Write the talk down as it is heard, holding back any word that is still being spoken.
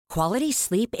Quality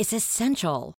sleep is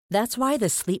essential. That's why the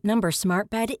Sleep Number Smart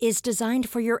Bed is designed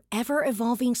for your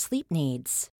ever-evolving sleep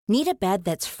needs. Need a bed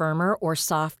that's firmer or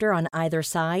softer on either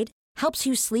side? Helps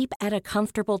you sleep at a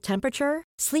comfortable temperature?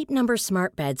 Sleep Number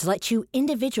Smart Beds let you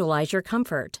individualize your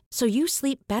comfort, so you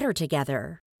sleep better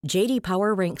together. J.D.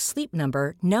 Power ranks Sleep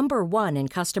Number number 1 in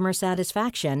customer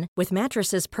satisfaction with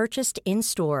mattresses purchased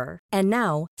in-store. And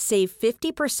now, save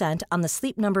 50% on the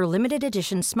Sleep Number Limited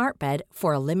Edition Smart Bed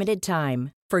for a limited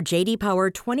time. For J.D. Power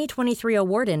 2023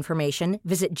 award information,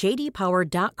 visit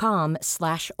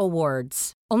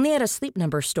jdpower.com/awards. Only at a Sleep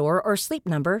Number store or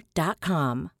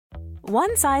sleepnumber.com.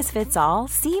 One size fits all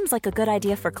seems like a good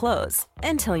idea for clothes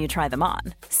until you try them on.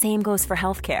 Same goes for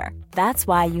healthcare. That's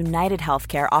why United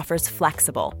Healthcare offers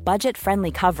flexible,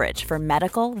 budget-friendly coverage for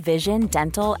medical, vision,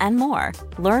 dental, and more.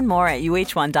 Learn more at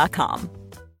uh1.com.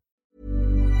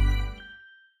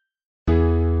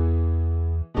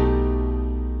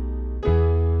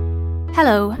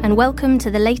 Hello, and welcome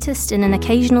to the latest in an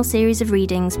occasional series of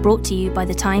readings brought to you by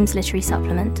the Times Literary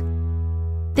Supplement.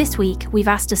 This week, we've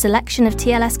asked a selection of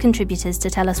TLS contributors to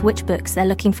tell us which books they're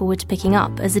looking forward to picking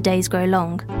up as the days grow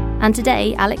long. And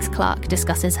today, Alex Clark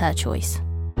discusses her choice.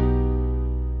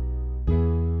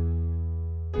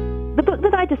 The book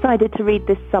that I decided to read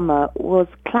this summer was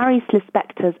Clarice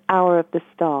Lispector's Hour of the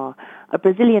Star, a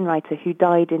Brazilian writer who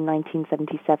died in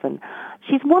 1977.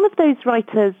 She's one of those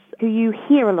writers who you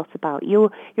hear a lot about. You're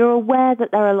aware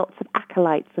that there are lots of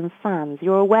acolytes and fans.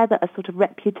 You're aware that a sort of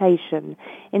reputation,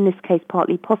 in this case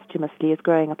partly posthumously, is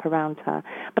growing up around her.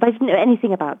 But I didn't know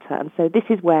anything about her, and so this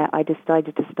is where I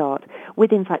decided to start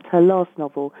with, in fact, her last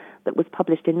novel that was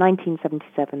published in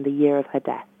 1977, the year of her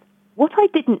death. What I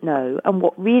didn't know, and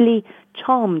what really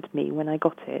charmed me when I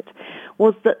got it,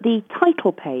 was that the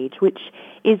title page, which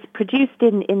is produced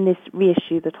in this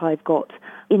reissue that I've got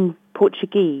in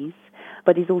Portuguese,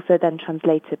 but is also then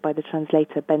translated by the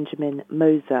translator Benjamin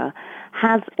Moser,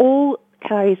 has all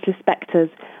Clarice Lispector's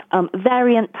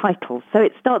variant titles. So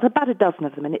it starts about a dozen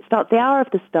of them, and it starts The Hour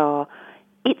of the Star,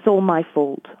 It's All My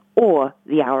Fault, or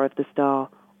The Hour of the Star,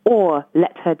 or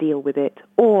Let Her Deal With It,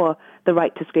 or The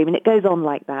Right to Scream, and it goes on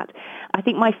like that. I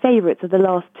think my favourites are the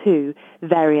last two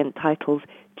variant titles,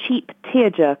 Cheap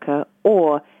Tearjerker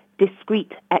or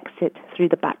Discreet Exit Through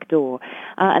the Back Door.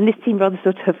 And this seemed rather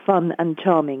sort of fun and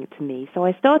charming to me. So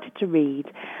I started to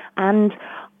read, and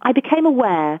I became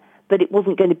aware that it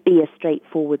wasn't going to be a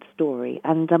straightforward story.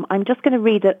 And I'm just going to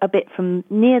read a bit from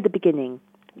near the beginning,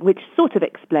 which sort of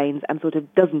explains and sort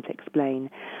of doesn't explain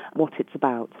what it's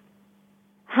about.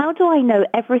 How do I know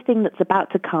everything that's about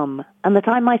to come, and that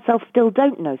I myself still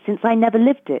don't know, since I never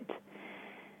lived it?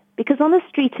 Because on a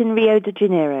street in Rio de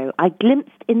Janeiro, I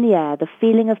glimpsed in the air the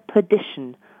feeling of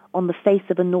perdition on the face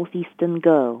of a northeastern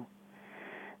girl.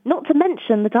 Not to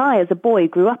mention that I, as a boy,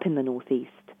 grew up in the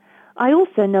northeast. I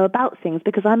also know about things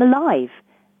because I'm alive.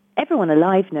 Everyone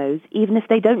alive knows, even if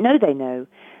they don't know they know.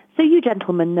 So you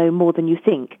gentlemen know more than you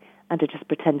think, and are just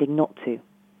pretending not to.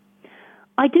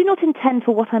 I do not intend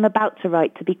for what I'm about to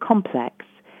write to be complex,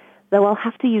 though I'll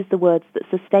have to use the words that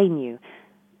sustain you.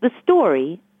 The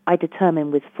story, I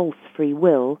determine with false free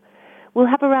will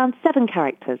have around 7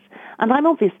 characters, and I'm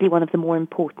obviously one of the more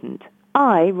important.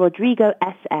 I, Rodrigo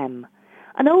S.M.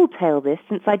 An old tale this,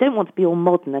 since I don't want to be all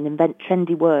modern and invent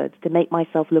trendy words to make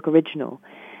myself look original.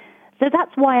 So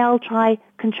that's why I'll try,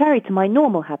 contrary to my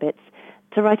normal habits,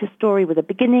 to write a story with a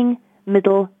beginning,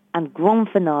 middle, and grand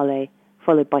finale,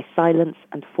 followed by silence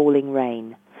and falling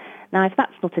rain. Now, if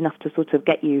that's not enough to sort of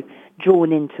get you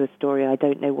drawn into a story, I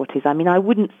don't know what is. I mean, I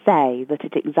wouldn't say that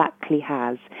it exactly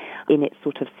has, in its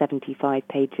sort of 75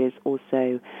 pages or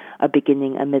so, a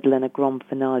beginning, a middle, and a grand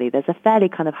finale. There's a fairly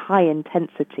kind of high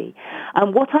intensity.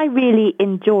 And what I really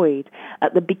enjoyed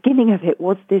at the beginning of it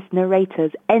was this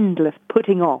narrator's endless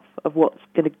putting off of what's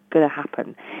going to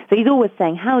happen. So he's always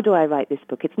saying, how do I write this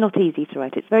book? It's not easy to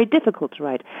write. It's very difficult to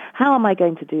write. How am I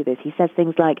going to do this? He says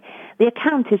things like, the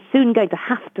account is soon going to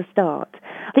have to start.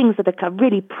 Things that are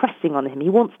really pressing on him. He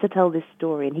wants to tell this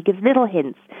story, and he gives little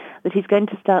hints that he's going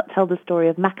to tell the story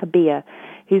of Maccabea,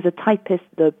 who's a typist,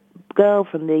 the girl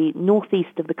from the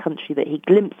northeast of the country that he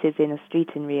glimpses in a street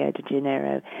in Rio de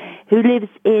Janeiro, who lives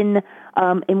in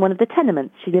one of the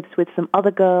tenements. She lives with some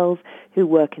other girls who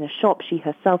work in a shop. She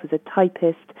herself is a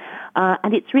typist,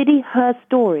 and it's really her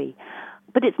story,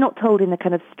 but it's not told in a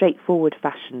kind of straightforward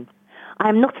fashion. I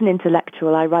am not an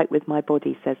intellectual, I write with my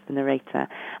body, says the narrator.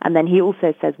 And then he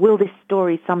also says, will this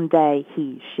story someday,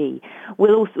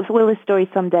 will this story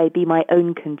someday be my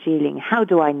own congealing? How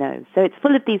do I know? So it's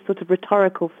full of these sort of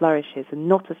rhetorical flourishes and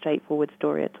not a straightforward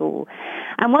story at all.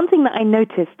 And one thing that I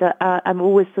noticed, I'm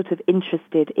always sort of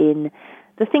interested in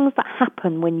the things that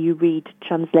happen when you read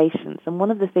translations. And one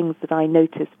of the things that I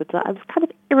noticed was that I was kind of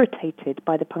irritated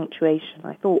by the punctuation.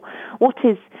 I thought,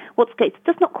 it's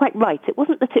just not quite right. It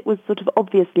wasn't that it was sort of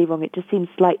obviously wrong, it just seemed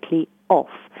slightly off.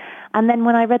 And then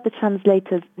when I read the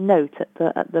translator's note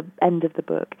at the end of the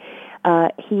book,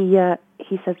 he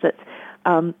says that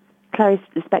Clarice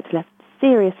Lispector left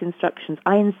serious instructions.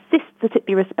 I insist that it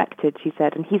be respected, she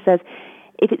said. And he says,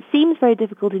 if it seems very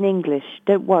difficult in English,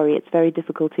 don't worry, it's very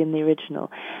difficult in the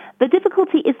original. The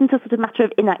difficulty isn't a sort of matter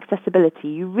of inaccessibility.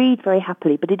 You read very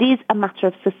happily, but it is a matter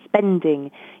of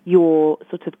suspending your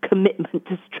sort of commitment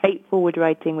to straightforward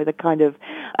writing with a kind of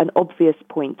an obvious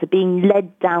point, to being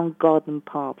led down garden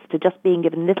paths, to just being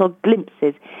given little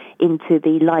glimpses into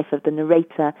the life of the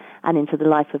narrator and into the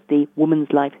life of the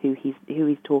woman's life who he's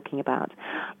talking about.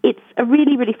 It's a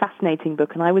really, really fascinating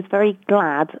book, and I was very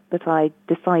glad that I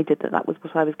decided that was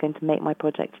what I was going to make my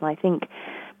project. And I think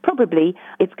probably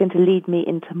it's going to lead me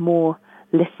into more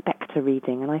Lispector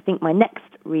reading. And I think my next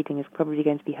reading is probably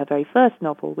going to be her very first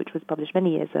novel, which was published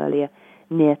many years earlier,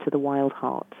 Near to the Wild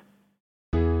Heart.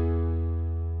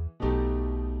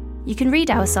 You can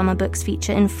read our summer books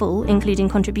feature in full, including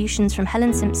contributions from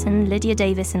Helen Simpson, Lydia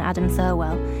Davis and Adam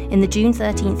Thirlwell, in the June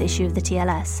 13th issue of the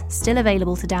TLS, still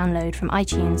available to download from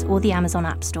iTunes or the Amazon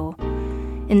App Store.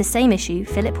 In the same issue,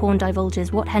 Philip Horn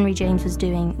divulges what Henry James was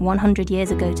doing 100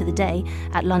 years ago to the day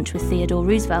at lunch with Theodore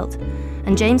Roosevelt,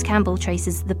 and James Campbell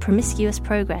traces the promiscuous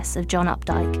progress of John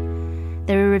Updike.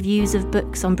 There are reviews of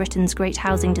books on Britain's great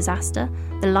housing disaster,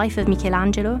 the life of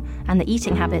Michelangelo, and the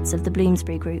eating habits of the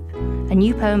Bloomsbury Group, a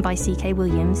new poem by C.K.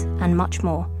 Williams, and much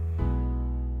more.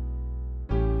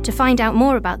 To find out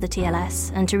more about the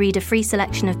TLS and to read a free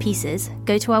selection of pieces,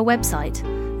 go to our website,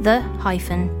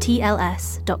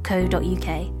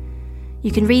 the-tls.co.uk.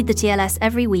 You can read the TLS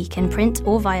every week in print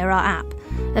or via our app,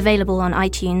 available on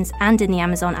iTunes and in the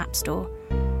Amazon App Store.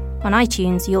 On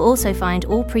iTunes, you'll also find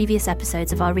all previous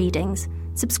episodes of our readings.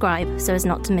 Subscribe so as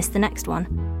not to miss the next one.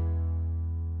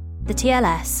 The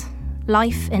TLS,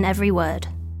 Life in Every Word.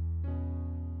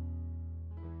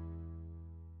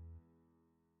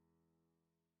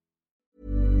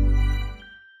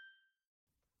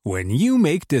 When you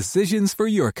make decisions for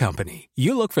your company,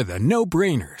 you look for the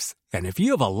no-brainers. And if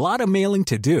you have a lot of mailing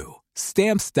to do,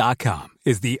 Stamps.com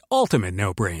is the ultimate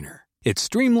no-brainer. It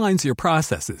streamlines your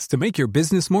processes to make your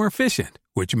business more efficient,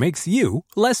 which makes you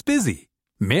less busy.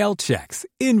 Mail checks,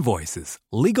 invoices,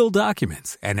 legal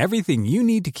documents, and everything you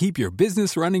need to keep your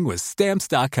business running with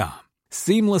Stamps.com.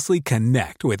 Seamlessly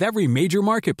connect with every major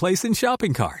marketplace and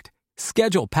shopping cart.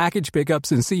 Schedule package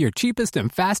pickups and see your cheapest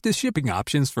and fastest shipping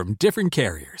options from different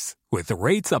carriers, with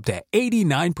rates up to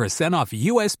 89% off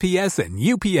USPS and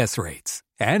UPS rates.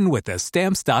 And with the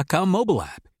Stamps.com mobile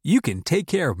app, you can take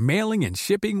care of mailing and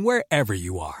shipping wherever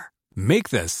you are. Make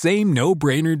the same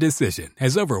no-brainer decision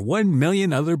as over 1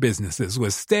 million other businesses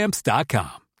with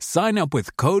Stamps.com. Sign up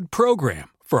with code PROGRAM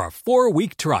for a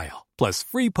 4-week trial, plus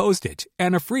free postage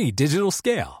and a free digital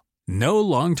scale. No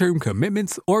long-term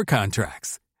commitments or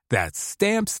contracts. That's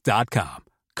Stamps.com.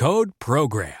 Code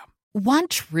PROGRAM. Want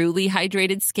truly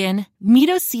hydrated skin? Meet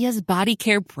Osea's Body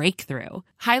Care Breakthrough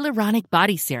Hyaluronic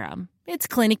Body Serum. It's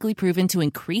clinically proven to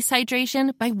increase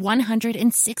hydration by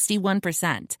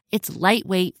 161%. It's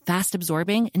lightweight,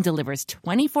 fast-absorbing, and delivers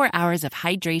 24 hours of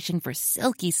hydration for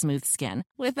silky smooth skin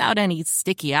without any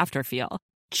sticky afterfeel.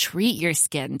 Treat your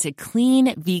skin to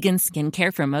clean, vegan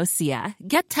skincare from Osea.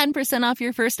 Get 10% off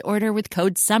your first order with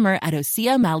code SUMMER at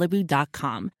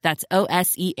OseaMalibu.com. That's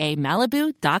OSEA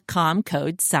Malibu.com,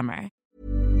 code SUMMER.